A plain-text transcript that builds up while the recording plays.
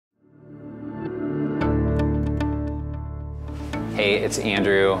Hey, it's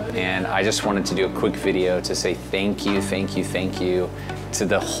Andrew, and I just wanted to do a quick video to say thank you to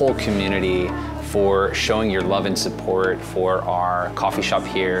the whole community for showing your love and support for our coffee shop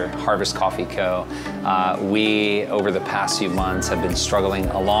here, Harvest Coffee Co. We, over the past few months, have been struggling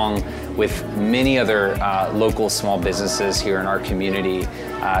along with many other local small businesses here in our community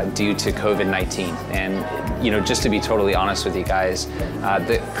due to COVID-19. And just to be totally honest with you guys,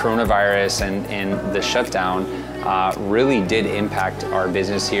 the coronavirus and the shutdown really did impact our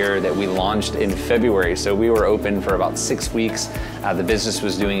business here that we launched in February. So we were open for about 6 weeks. The business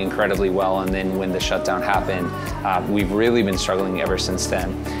was doing incredibly well, and then when the shutdown happened, we've really been struggling ever since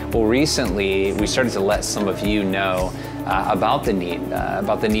then. Well, recently we started to let some of you know about the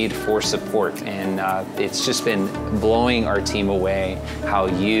need for support, and it's just been blowing our team away how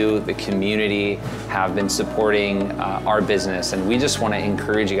you, the community, have been supporting our business. And we just want to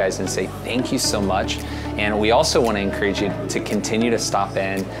encourage you guys and say thank you so much. And we also want to encourage you to continue to stop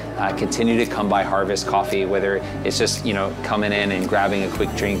in, continue to come by Harvest Coffee, whether it's just coming in and grabbing a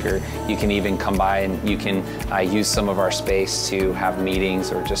quick drink, or you can even come by and you can use some of our space to have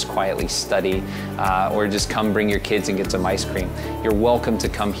meetings or just quietly study, or just come bring your kids and get some ice cream. You're welcome to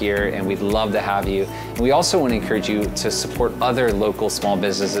come here, and we'd love to have you. And we also want to encourage you to support other local small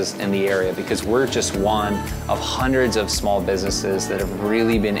businesses in the area, because we're just one of hundreds of small businesses that have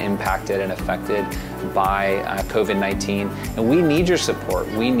really been impacted and affected by COVID-19, and we need your support.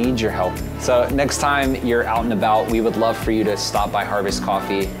 We need your help. So next time you're out and about, we would love for you to stop by Harvest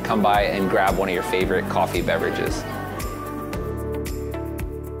Coffee, come by and grab one of your favorite coffee beverages.